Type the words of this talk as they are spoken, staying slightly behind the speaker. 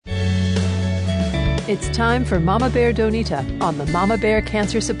It's time for Mama Bear Donita on the Mama Bear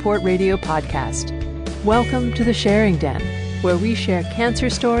Cancer Support Radio podcast. Welcome to the Sharing Den, where we share cancer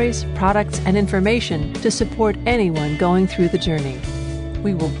stories, products, and information to support anyone going through the journey.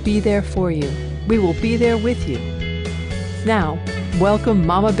 We will be there for you. We will be there with you. Now, welcome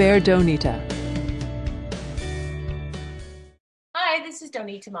Mama Bear Donita. Hi, this is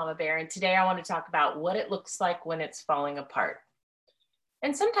Donita Mama Bear, and today I want to talk about what it looks like when it's falling apart.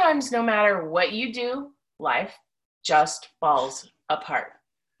 And sometimes no matter what you do, life just falls apart.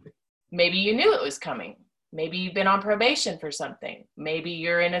 Maybe you knew it was coming. Maybe you've been on probation for something. Maybe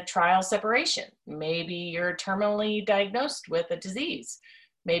you're in a trial separation. Maybe you're terminally diagnosed with a disease.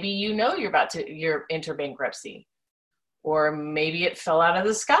 Maybe you know you're enter bankruptcy. Or maybe it fell out of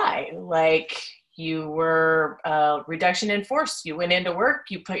the sky, like you were reduction in force. You went into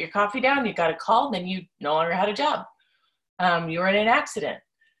work, you put your coffee down, you got a call, then you no longer had a job. You were in an accident.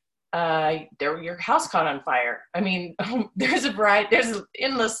 Your house caught on fire. I mean, there's an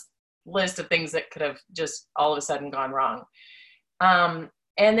endless list of things that could have just all of a sudden gone wrong. And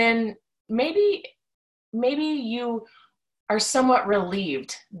then maybe you are somewhat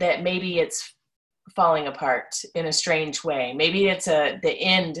relieved that maybe it's falling apart in a strange way. Maybe it's the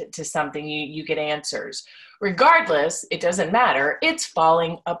end to something, you get answers. Regardless, it doesn't matter. It's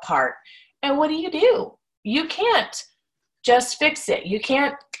falling apart. And what do? You can't just fix it. You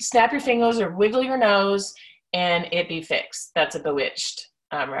can't snap your fingers or wiggle your nose and it be fixed. That's a Bewitched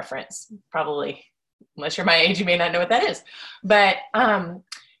reference. Probably, unless you're my age, you may not know what that is. But,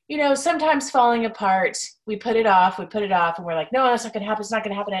 sometimes falling apart, we put it off, and we're like, no, it's not going to happen. It's not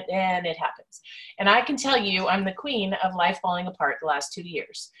going to happen. And it happens. And I can tell you, I'm the queen of life falling apart the last 2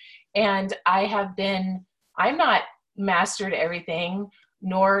 years. And I'm not mastered everything,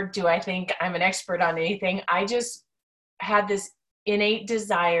 nor do I think I'm an expert on anything. I just had this innate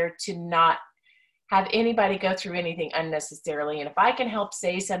desire to not have anybody go through anything unnecessarily. And if I can help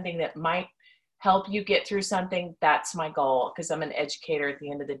say something that might help you get through something, that's my goal, because I'm an educator at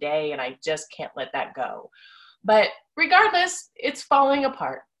the end of the day, and I just can't let that go. But regardless, it's falling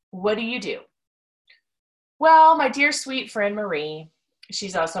apart. What do? Well, my dear sweet friend Marie,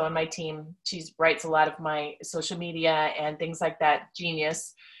 she's also on my team. She writes a lot of my social media and things like that.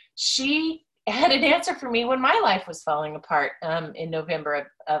 Genius. She had an answer for me when my life was falling apart in November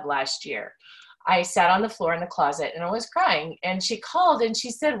of last year. I sat on the floor in the closet and I was crying, and she called and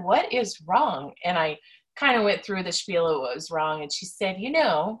she said, "What is wrong?" And I kind of went through the spiel of what was wrong. And she said,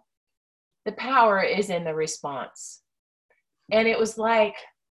 the power is in the response. And it was like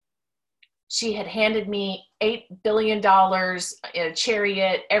she had handed me $8 billion in a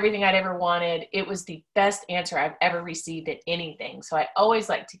chariot, everything I'd ever wanted. It was the best answer I've ever received at anything. So I always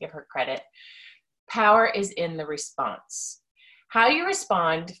like to give her credit. Power is in the response. How you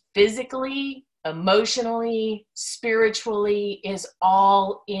respond physically, emotionally, spiritually is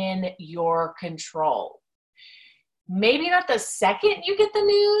all in your control. Maybe not the second you get the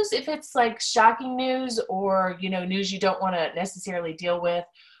news, if it's like shocking news or, news you don't want to necessarily deal with.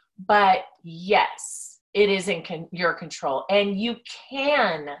 But yes, it is in your control, and you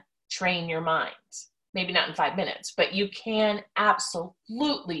can train your mind. Maybe not in 5 minutes, but you can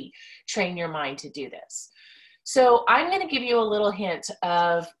absolutely train your mind to do this. So I'm going to give you a little hint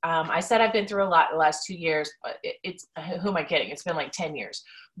of, I said I've been through a lot the last 2 years. Who am I kidding? It's been like 10 years,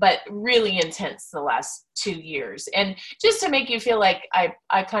 but really intense the last 2 years. And just to make you feel like I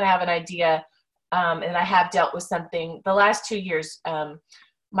kind of have an idea, and I have dealt with something. The last 2 years,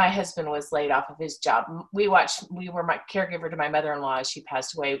 my husband was laid off of his job. We were my caregiver to my mother-in-law as she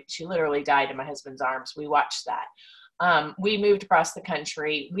passed away. She literally died in my husband's arms. We watched that. We moved across the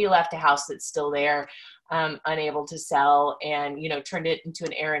country. We left a house that's still there, unable to sell, and, turned it into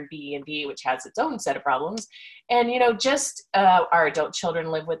an Airbnb, which has its own set of problems. And, our adult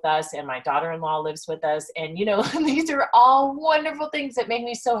children live with us, and my daughter-in-law lives with us. And, these are all wonderful things that make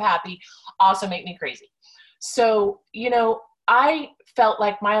me so happy, also make me crazy. So, I felt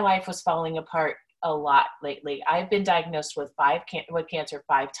like my life was falling apart a lot lately. I've been diagnosed with cancer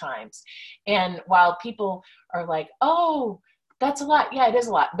 5 times. And while people are like, "Oh, that's a lot." Yeah, it is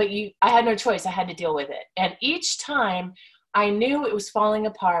a lot. But I had no choice. I had to deal with it. And each time I knew it was falling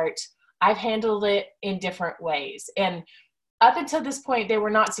apart, I've handled it in different ways. And up until this point, they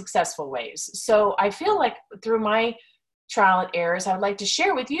were not successful ways. So I feel like through my trial and errors, I would like to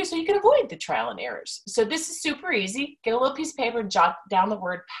share with you so you can avoid the trial and errors. So this is super easy. Get a little piece of paper and jot down the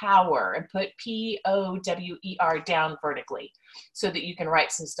word power and put POWER down vertically so that you can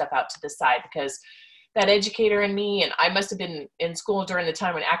write some stuff out to the side, because that educator in me, and I must have been in school during the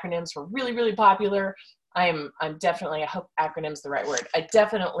time when acronyms were really, really popular. I'm definitely, I hope acronym's the right word. I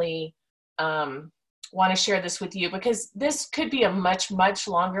definitely want to share this with you because this could be a much, much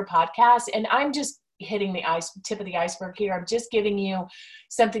longer podcast. And I'm just hitting the tip of the iceberg here. I'm just giving you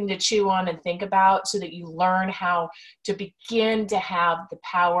something to chew on and think about so that you learn how to begin to have the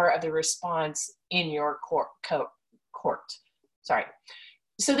power of the response in your court. Sorry.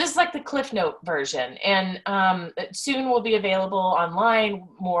 So this is like the Cliff Note version, and soon will be available online,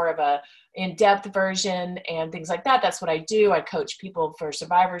 more of a in-depth version and things like that. That's what I do. I coach people for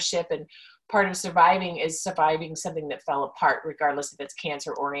survivorship, and part of surviving is surviving something that fell apart, regardless if it's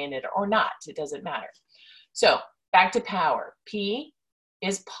cancer oriented or not. It doesn't matter. So back to power. P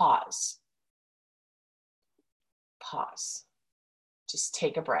is pause. Pause. Just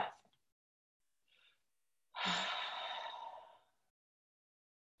take a breath.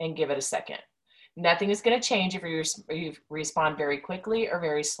 And give it a second. Nothing is going to change if you respond very quickly or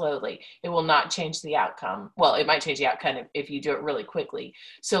very slowly. It will not change the outcome. Well, it might change the outcome if you do it really quickly.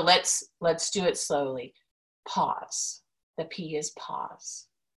 So let's do it slowly. Pause. The P is pause.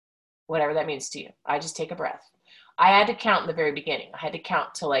 Whatever that means to you. I just take a breath. I had to count in the very beginning. I had to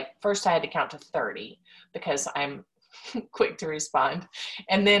count to first I had to count to 30 because I'm quick to respond.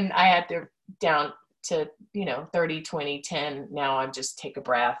 And then I had to down to 30, 20, 10. Now I just take a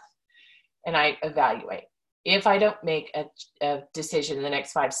breath and I evaluate. If I don't make a decision in the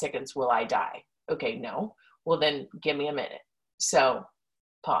next 5 seconds, will I die? Okay, no. Well, then give me a minute. So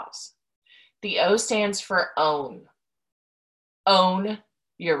pause. The O stands for own. Own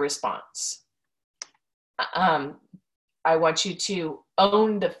your response. I want you to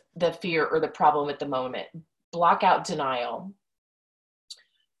own the fear or the problem at the moment. Block out denial.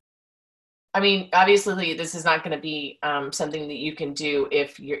 I mean, obviously, this is not going to be something that you can do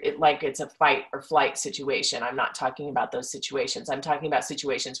if it's a fight or flight situation. I'm not talking about those situations. I'm talking about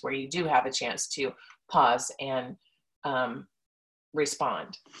situations where you do have a chance to pause and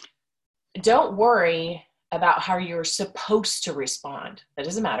respond. Don't worry about how you're supposed to respond. That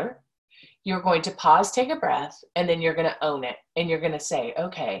doesn't matter. You're going to pause, take a breath, and then you're going to own it. And you're going to say,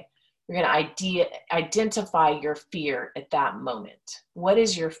 okay, you're going to identify your fear at that moment. What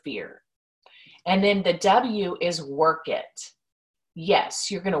is your fear? And then the W is work it.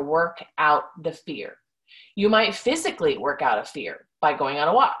 Yes, you're going to work out the fear. You might physically work out a fear by going on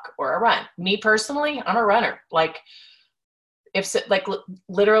a walk or a run. Me personally, I'm a runner.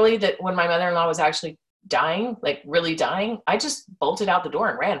 Literally that when my mother-in-law was actually dying, really dying, I just bolted out the door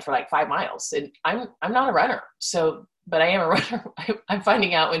and ran for 5 miles. And I'm not a runner. So, but I am a runner. I'm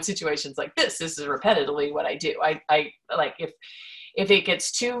finding out in situations like this is repetitively what I do. I if it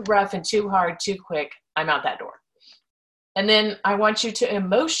gets too rough and too hard, too quick, I'm out that door. And then I want you to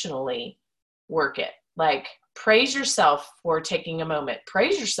emotionally work it. Praise yourself for taking a moment.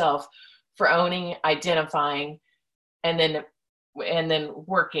 Praise yourself for owning, identifying, and then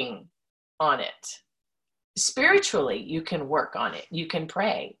working on it. Spiritually, you can work on it. You can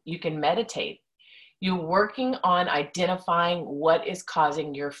pray. You can meditate. You're working on identifying what is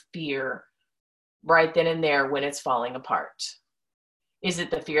causing your fear right then and there when it's falling apart. Is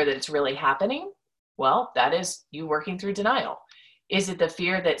it the fear that it's really happening? Well, that is you working through denial. Is it the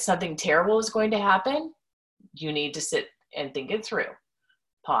fear that something terrible is going to happen? You need to sit and think it through.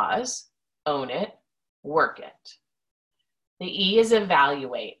 Pause, own it, work it. The E is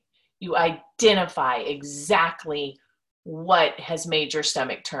evaluate. You identify exactly what has made your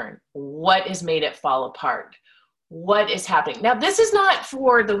stomach turn, what has made it fall apart, what is happening. Now, this is not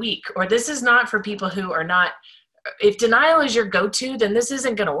for the weak, or this is not for people who are not. If denial is your go-to, then this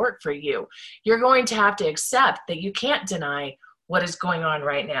isn't going to work for you. You're going to have to accept that you can't deny what is going on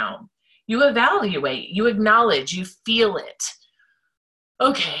right now. You evaluate, you acknowledge, you feel it.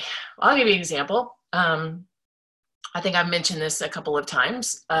 Okay, I'll give you an example. I think I've mentioned this a couple of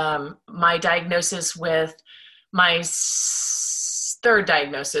times. My diagnosis with my third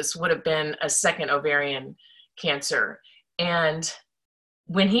diagnosis would have been a second ovarian cancer. And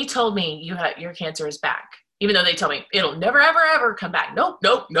when he told me your cancer is back, even though they told me it'll never, ever, ever come back. Nope,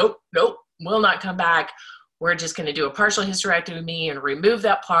 will not come back. We're just going to do a partial hysterectomy and remove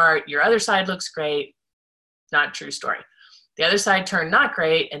that part. Your other side looks great. Not a true story. The other side turned not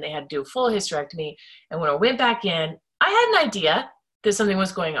great, and they had to do a full hysterectomy. And when I went back in, I had an idea that something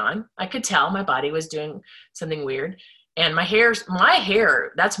was going on. I could tell my body was doing something weird. And my hair,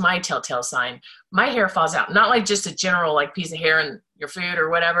 that's my telltale sign. My hair falls out. Not like just a general piece of hair in your food or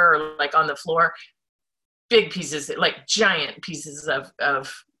whatever, or on the floor. Big pieces, giant pieces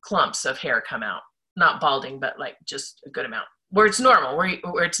of clumps of hair come out. Not balding, but just a good amount. Where it's normal,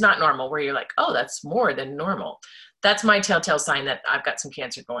 where it's not normal, where you're oh, that's more than normal. That's my telltale sign that I've got some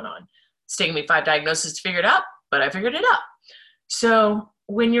cancer going on. It's taken me 5 diagnoses to figure it out, but I figured it out. So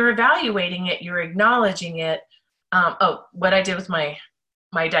when you're evaluating it, you're acknowledging it. What I did with my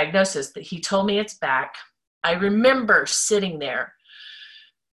diagnosis, that he told me it's back. I remember sitting there.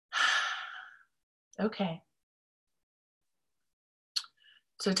 Okay.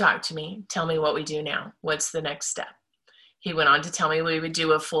 So talk to me. Tell me what we do now. What's the next step? He went on to tell me we would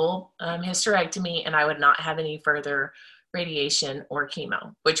do a full hysterectomy and I would not have any further radiation or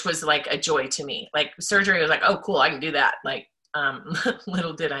chemo, which was like a joy to me. Like surgery was like, oh, cool, I can do that. Like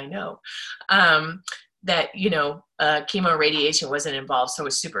little did I know that, chemo radiation wasn't involved. So I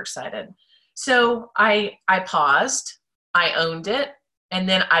was super excited. So I paused, I owned it. And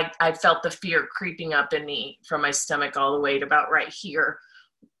then I felt the fear creeping up in me from my stomach all the way to about right here.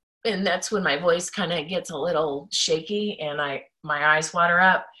 And that's when my voice kind of gets a little shaky and my eyes water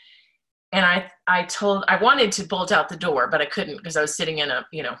up. And I wanted to bolt out the door, but I couldn't because I was sitting in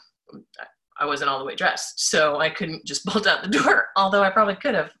I wasn't all the way dressed. So I couldn't just bolt out the door, although I probably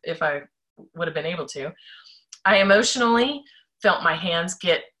could have if I would have been able to. I emotionally felt my hands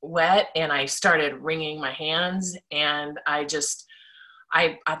get wet and I started wringing my hands, and I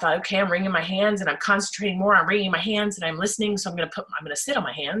thought, okay, I'm wringing my hands and I'm concentrating more on wringing my hands and I'm listening. So I'm going to sit on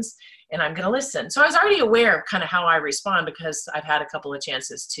my hands and I'm going to listen. So I was already aware of kind of how I respond because I've had a couple of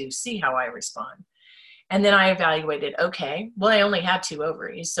chances to see how I respond. And then I evaluated, okay, well, I only have 2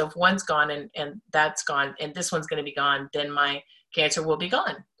 ovaries. So if one's gone and that's gone and this one's going to be gone, then my cancer will be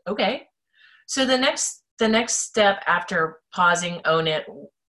gone. Okay. So the next step after pausing, own it,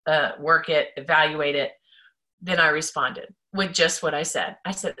 work it, evaluate it, then I responded with just what I said.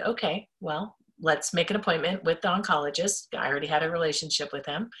 I said, okay, well, let's make an appointment with the oncologist. I already had a relationship with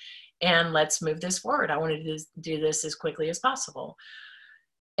him, and let's move this forward. I wanted to do this as quickly as possible.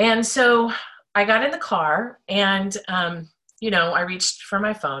 And so I got in the car and, I reached for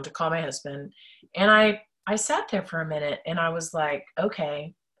my phone to call my husband, and I sat there for a minute and I was like,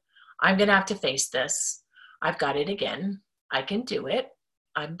 okay, I'm going to have to face this. I've got it again. I can do it.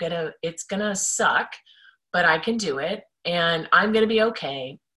 It's going to suck, but I can do it, and I'm going to be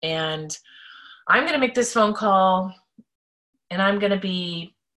okay. And I'm going to make this phone call, and I'm going to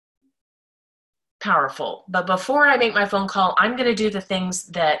be powerful. But before I make my phone call, I'm going to do the things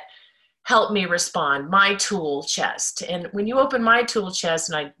that help me respond, my tool chest. And when you open my tool chest,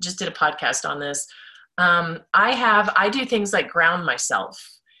 and I just did a podcast on this, I do things like ground myself.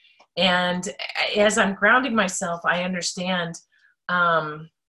 And as I'm grounding myself, I understand, I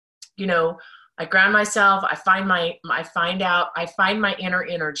ground myself. I find my inner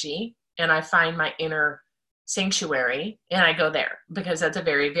energy, and I find my inner sanctuary, and I go there because that's a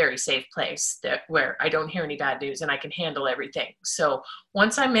very, very safe place where I don't hear any bad news and I can handle everything. So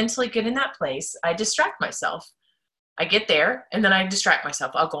once I mentally get in that place, I distract myself. I get there and then I distract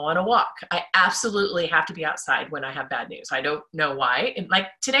myself. I'll go on a walk. I absolutely have to be outside when I have bad news. I don't know why. And like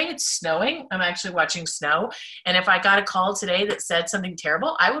today it's snowing. I'm actually watching snow. And if I got a call today that said something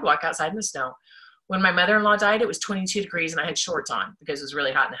terrible, I would walk outside in the snow. When my mother-in-law died, it was 22 degrees and I had shorts on because it was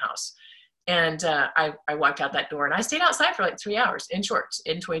really hot in the house. And I walked out that door and I stayed outside for like 3 hours in shorts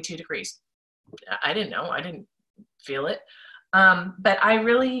in 22 degrees. I didn't know. I didn't feel it. But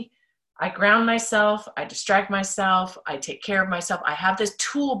I ground myself, I distract myself, I take care of myself. I have this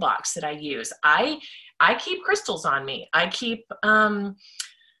toolbox that I use. I keep crystals on me. I keep,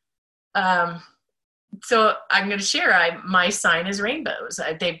 so I'm going to share, my sign is rainbows.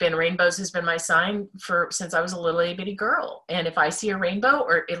 Rainbows has been my sign since I was a little itty bitty girl. And if I see a rainbow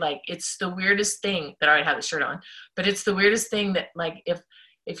it's the weirdest thing that I would have the shirt on, but it's the weirdest thing that like,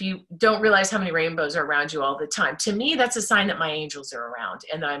 if you don't realize how many rainbows are around you all the time, to me, that's a sign that my angels are around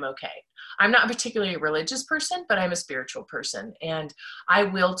and that I'm okay. I'm not particularly a religious person, but I'm a spiritual person. And I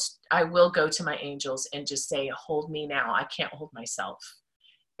will go to my angels and just say, hold me now. I can't hold myself.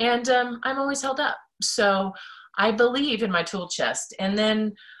 And I'm always held up. So I believe in my tool chest. And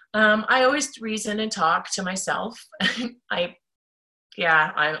then I always reason and talk to myself. I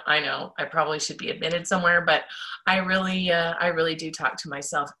know I probably should be admitted somewhere, but I really do talk to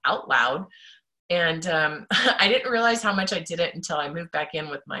myself out loud. And I didn't realize how much I did it until I moved back in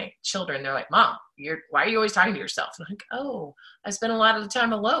with my children. They're like, Mom, why are you always talking to yourself? And I'm like, oh, I spent a lot of the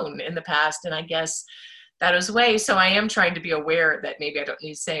time alone in the past. And I guess that was a way. So I am trying to be aware that maybe I don't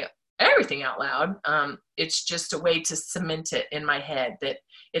need to say everything out loud. It's just a way to cement it in my head that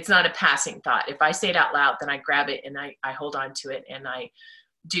it's not a passing thought. If I say it out loud, then I grab it and I hold on to it and I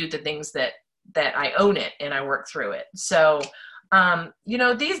do the things that I own it and I work through it. So,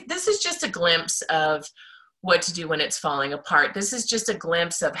 this is just a glimpse of what to do when it's falling apart. This is just a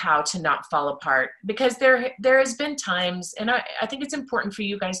glimpse of how to not fall apart, because there has been times, and I think it's important for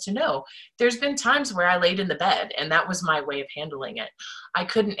you guys to know, there's been times where I laid in the bed and that was my way of handling it. I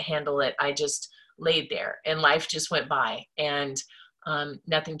couldn't handle it. I just laid there and life just went by, and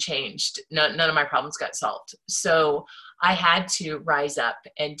nothing changed. None of my problems got solved. So I had to rise up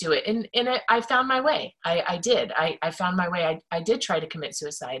and do it. And I found my way. I did. I found my way. I did try to commit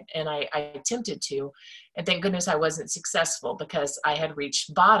suicide, and I attempted to. And thank goodness I wasn't successful, because I had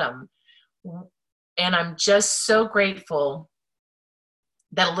reached bottom. And I'm just so grateful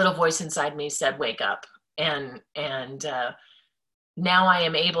that a little voice inside me said, wake up. And now I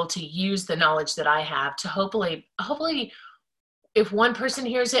am able to use the knowledge that I have to hopefully, if one person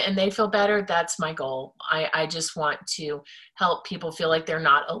hears it and they feel better, that's my goal. I just want to help people feel like they're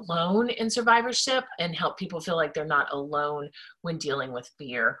not alone in survivorship, and help people feel like they're not alone when dealing with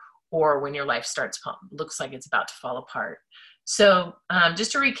fear, or when your life looks like it's about to fall apart. So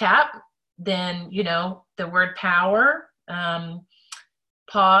just to recap, then, the word power,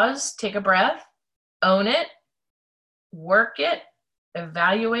 pause, take a breath, own it, work it,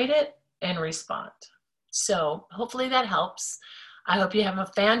 evaluate it, and respond. So hopefully that helps. I hope you have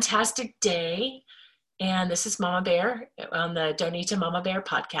a fantastic day. And this is Mama Bear on the Donita Mama Bear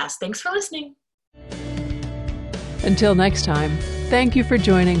podcast. Thanks for listening. Until next time, thank you for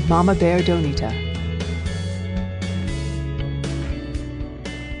joining Mama Bear Donita.